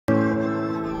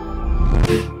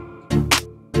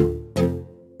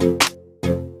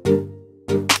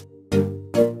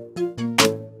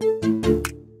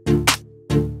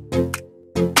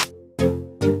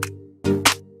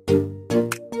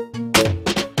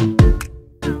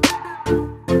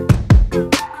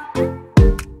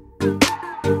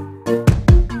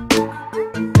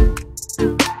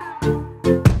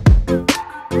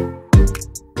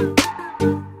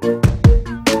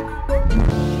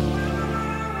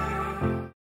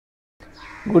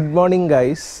Good morning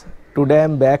guys. Today I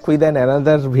am back with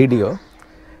another video.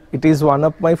 It is one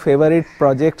of my favorite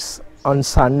projects on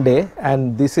Sunday,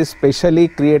 and this is specially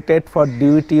created for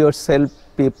do-it-yourself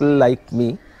people like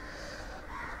me.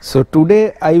 So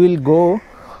today I will go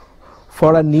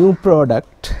for a new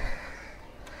product,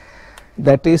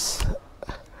 that is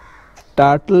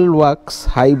Turtleworks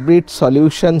Hybrid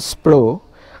Solutions Pro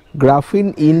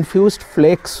Graphene Infused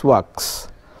Flex Wax.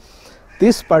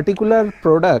 This particular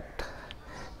product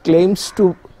claims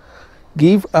to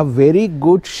give a very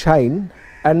good shine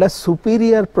and a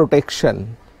superior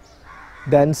protection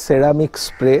than ceramic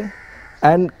spray,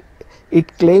 and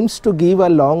it claims to give a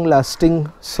long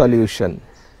lasting solution.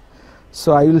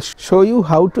 So I will show you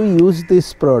how to use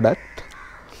this product,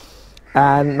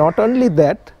 and not only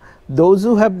that, those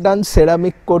who have done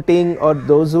ceramic coating or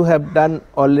those who have done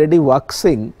already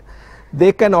waxing,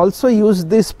 they can also use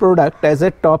this product as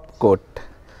a top coat.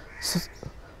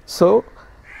 So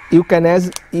you can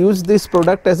use this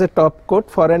product as a top coat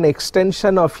for an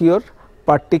extension of your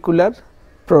particular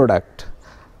product.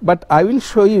 But I will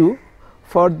show you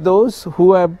for those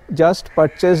who have just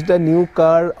purchased a new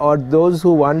car or those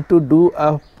who want to do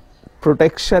a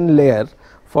protection layer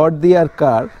for their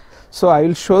car. So I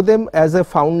will show them as a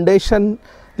foundation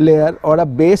layer or a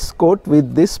base coat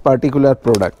with this particular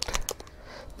product.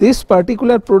 This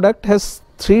particular product has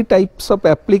three types of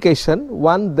application.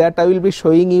 One that I will be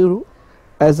showing you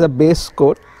as a base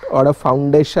coat or a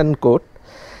foundation coat.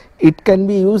 It can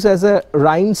be used as a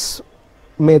rinse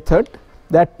method.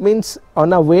 That means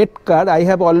on a wet car, I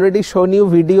have already shown you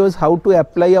videos how to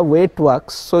apply a wet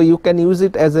wax, so you can use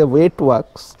it as a wet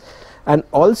wax, and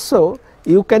also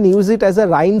you can use it as a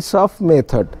rinse off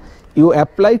method. You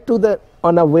apply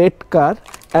on a wet car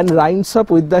and rinse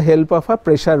off with the help of a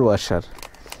pressure washer.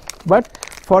 But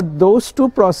for those two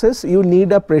process you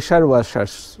need a pressure washer,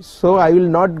 so I will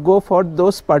not go for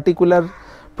those particular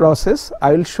process.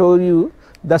 I will show you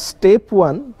the step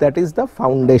 1, that is the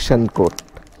foundation coat.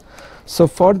 So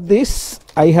for this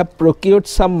I have procured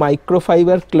some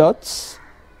microfiber cloths,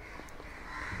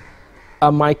 a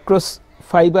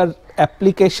microfiber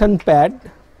application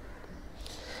pad,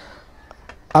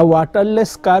 a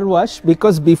waterless car wash,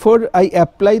 because before I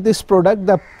apply this product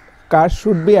the car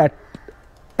should be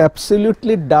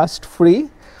absolutely dust free.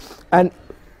 And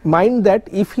mind that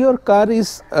if your car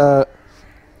is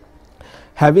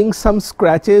having some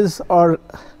scratches or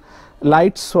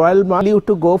light soil mark, you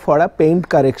to go for a paint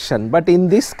correction, but in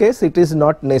this case it is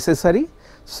not necessary.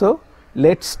 So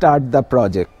let's start the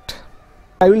project.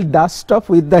 I will dust off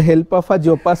with the help of a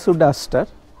Jopasu duster,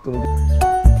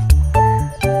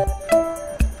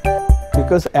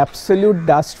 because absolute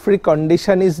dust free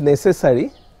condition is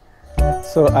necessary.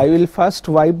 So I will first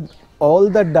wipe all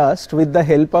the dust with the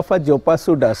help of a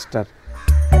Jopasu duster.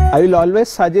 I will always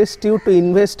suggest you to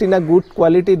invest in a good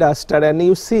quality duster, and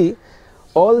you see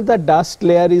all the dust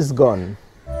layer is gone.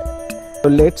 So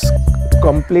let's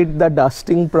complete the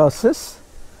dusting process.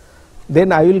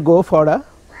 Then I will go for a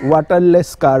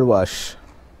waterless car wash.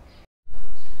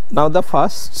 Now the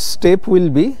first step will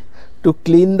be to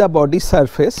clean the body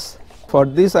surface. For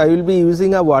this I will be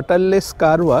using a waterless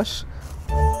car wash.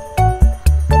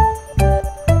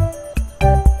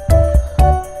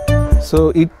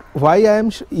 So why I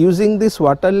am using this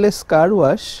waterless car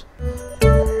wash?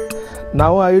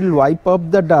 Now I will wipe off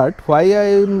the dirt. Why I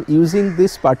am using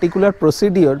this particular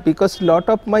procedure? Because lot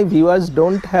of my viewers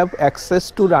don't have access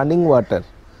to running water.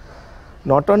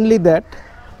 Not only that,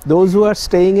 those who are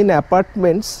staying in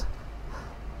apartments,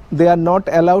 they are not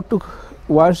allowed to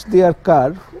wash their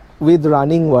car with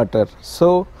running water.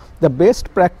 So the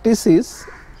best practice is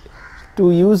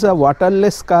to use a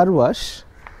waterless car wash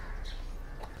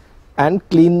and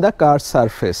clean the car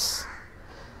surface.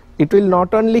 It will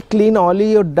not only clean all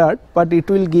your dirt, but it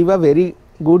will give a very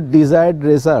good desired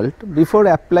result before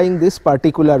applying this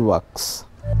particular wax.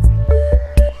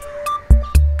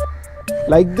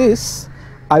 Like this,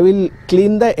 I will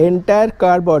clean the entire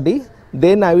car body,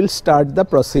 then I will start the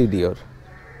procedure.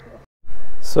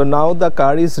 So now the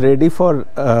car is ready for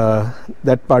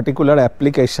that particular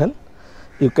application.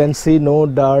 You can see no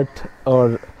dirt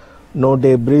or no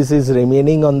debris is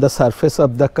remaining on the surface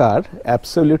of the car,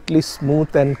 absolutely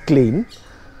smooth and clean.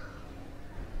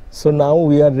 So now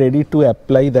we are ready to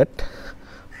apply that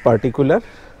particular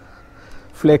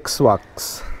flex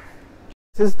wax.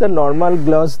 This is the normal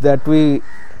gloss that we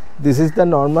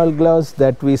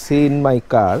see in my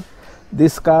car.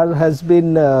 This car has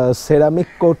been ceramic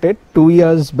coated 2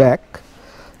 years back,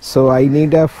 so I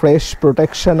need a fresh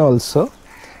protection also,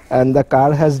 and the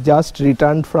car has just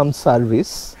returned from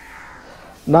service.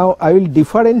 Now I will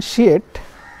differentiate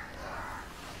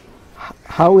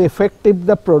how effective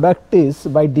the product is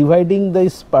by dividing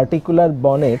this particular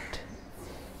bonnet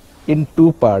in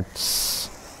two parts.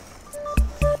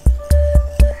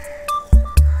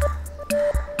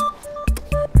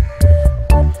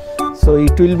 So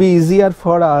it will be easier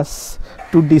for us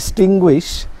to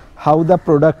distinguish how the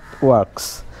product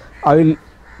works. I will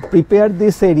prepare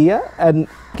this area and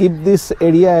keep this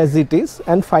area as it is,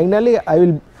 and finally I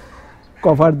will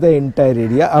cover the entire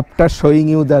area after showing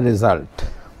you the result.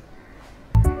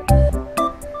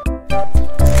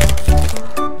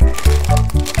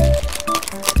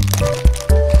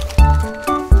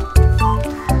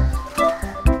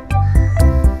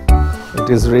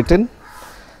 It is written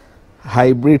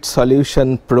Hybrid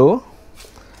Solution Pro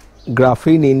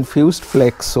Graphene Infused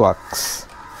Flex Wax.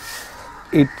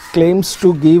 It claims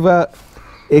to give a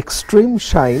extreme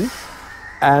shine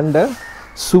and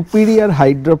superior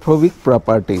hydrophobic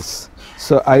properties.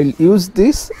 So I will use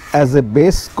this as a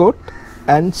base coat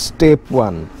and step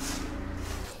 1.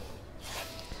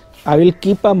 I will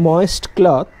keep a moist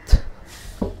cloth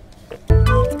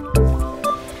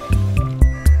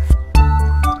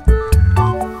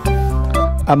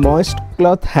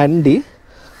handy.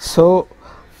 So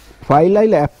while I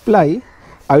will apply,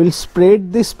 I will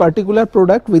spread this particular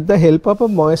product with the help of a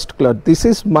moist cloth. This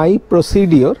is my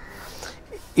procedure.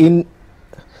 In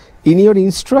your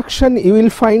instruction you will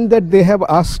find that they have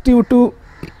asked you to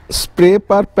spray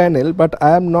per panel, but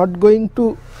I am not going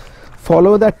to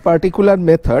follow that particular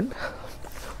method.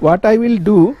 What I will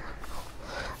do,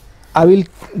 I will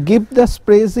give the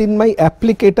sprays in my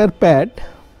applicator pad.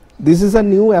 This is a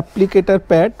new applicator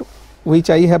pad which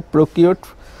I have procured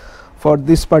for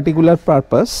this particular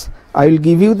purpose. I will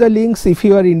give you the links if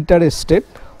you are interested,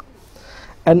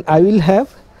 and I will have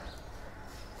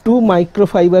 2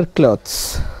 microfiber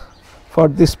cloths for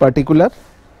this particular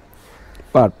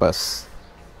purpose.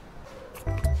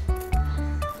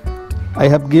 I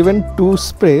have given 2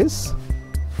 sprays.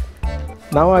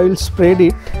 Now I will spread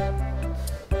it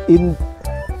in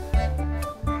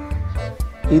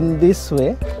this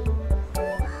way.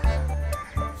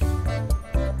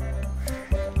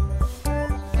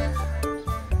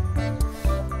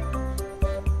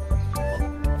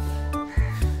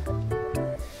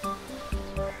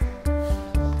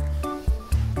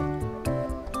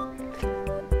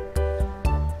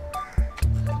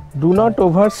 Do not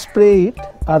overspray it,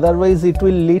 otherwise it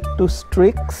will lead to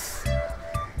streaks.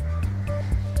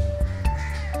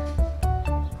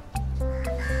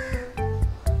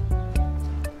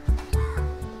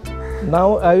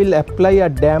 Now I will apply a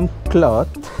damp cloth.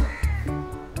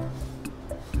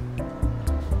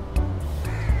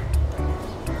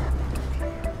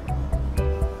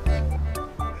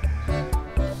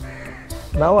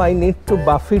 Now I need to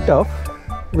buff it off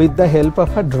with the help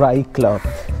of a dry cloth.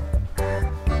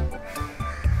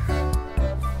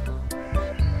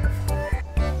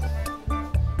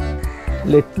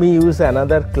 Let me use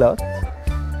another cloth.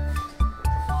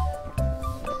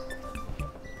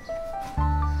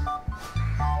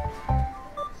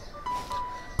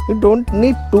 You don't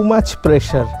need too much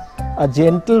pressure. A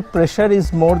gentle pressure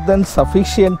is more than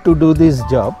sufficient to do this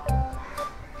job.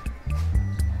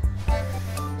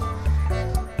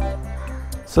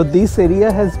 So this area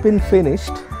has been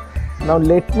finished. Now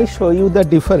let me show you the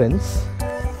difference.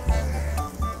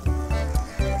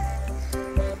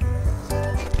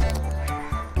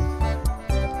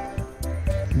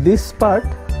 This part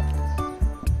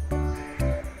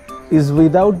is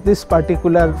without this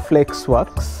particular flex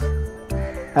wax,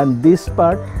 and this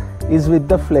part is with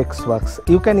the flex wax.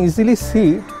 You can easily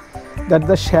see that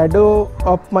the shadow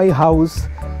of my house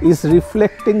is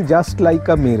reflecting just like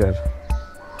a mirror.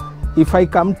 If I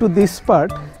come to this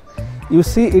part, you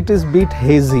see it is bit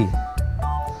hazy.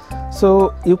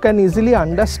 So you can easily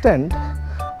understand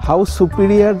how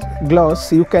superior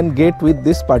gloss you can get with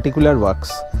this particular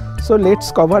wax. So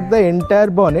let's cover the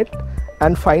entire bonnet,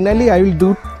 and finally I will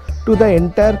do to the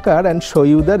entire car and show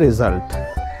you the result.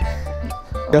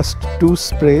 Just 2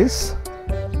 sprays.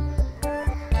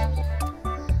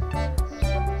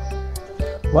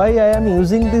 Why I am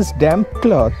using this damp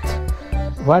cloth?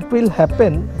 What will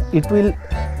happen? It will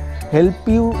help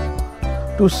you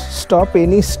to stop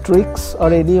any streaks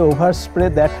or any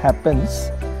overspray that happens,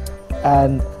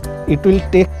 and it will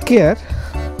take care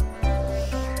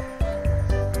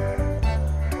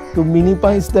to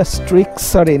minimize the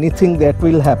streaks or anything that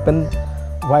will happen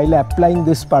while applying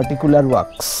this particular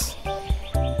wax.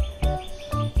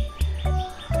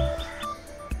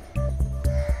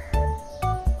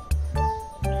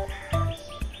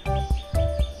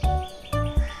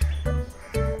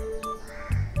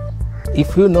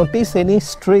 If you notice any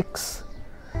streaks,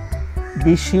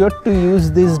 be sure to use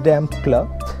this damp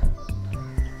cloth.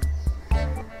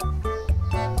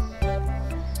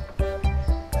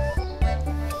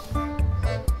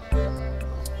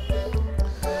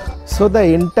 So the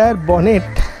entire bonnet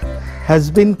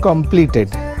has been completed.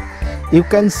 You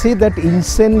can see that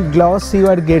insane gloss you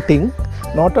are getting.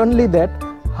 Not only that,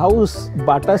 how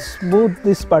butter smooth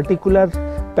this particular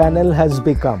panel has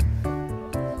become.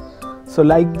 So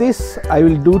like this I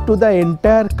will do to the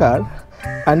entire car,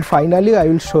 and finally I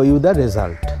will show you the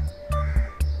result.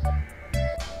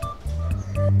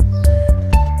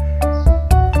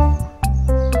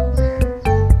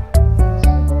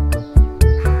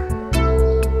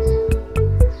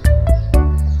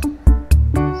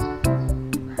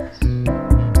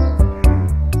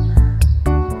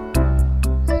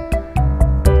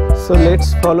 So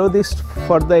let's follow this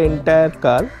for the entire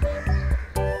car.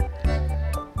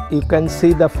 You can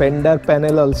see the fender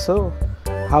panel also,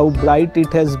 how bright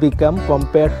it has become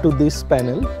compared to this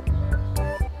panel.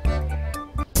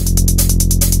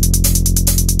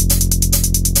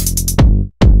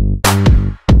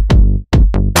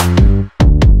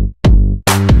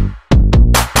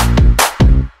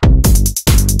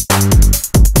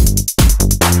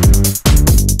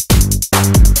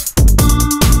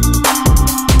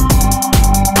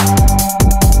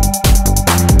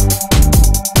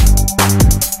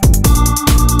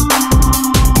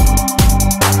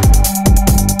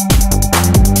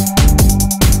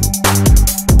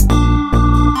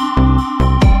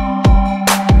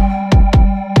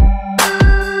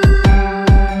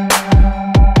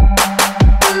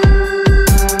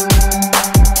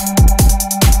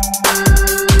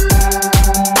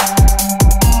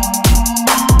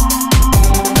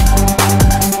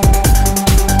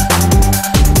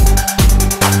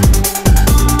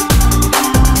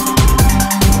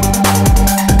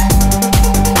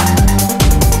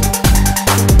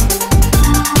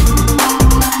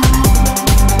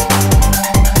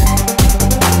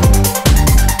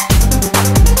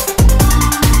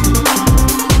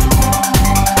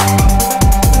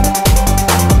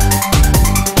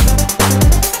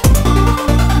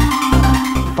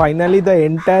 Finally the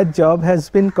entire job has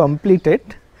been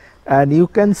completed, and you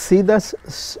can see the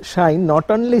shine. Not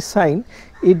only shine,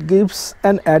 it gives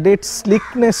an added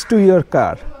slickness to your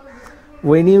car.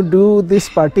 When you do this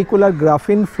particular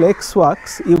graphene flex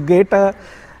wax, you get a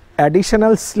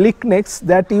additional slickness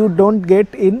that you don't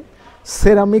get in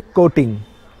ceramic coating,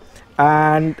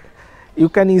 and you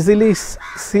can easily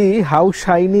see how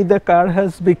shiny the car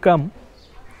has become.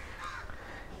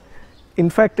 In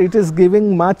fact, it is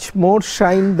giving much more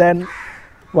shine than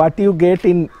what you get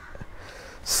in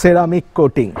ceramic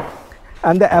coating,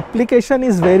 and the application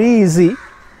is very easy.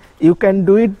 You can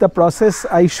do it the process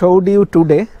I showed you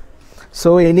today,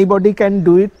 so anybody can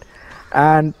do it,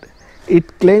 and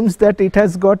it claims that it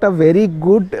has got a very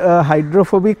good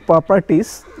hydrophobic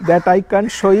properties that I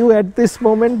can't show you at this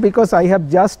moment because I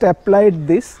have just applied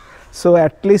this. So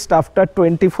at least after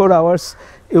 24 hours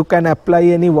you can apply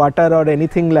any water or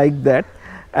anything like that.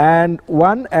 And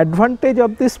one advantage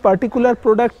of this particular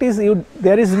product is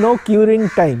there is no curing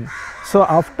time. So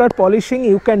after polishing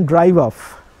you can drive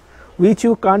off, which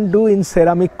you can't do in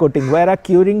ceramic coating, where a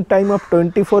curing time of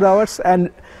 24 hours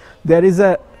and there is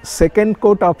a second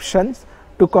coat option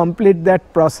to complete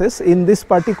that process. In this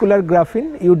particular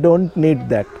graphene you don't need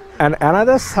that. And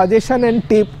another suggestion and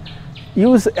tip,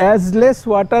 use as less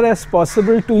water as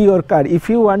possible to your car if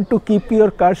you want to keep your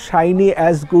car shiny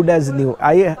as good as new.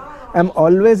 I am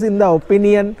always in the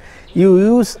opinion you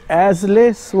use as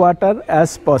less water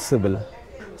as possible.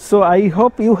 So I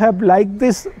hope you have liked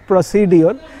this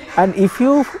procedure, and if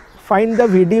you find the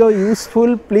video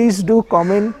useful, please do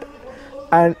comment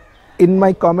and in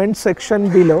my comment section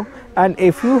below, and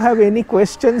if you have any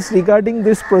questions regarding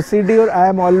this procedure, I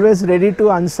am always ready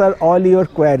to answer all your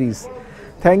queries.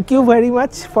 Thank you very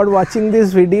much for watching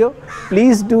this video.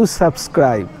 Please do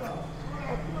subscribe.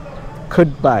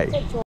 Goodbye.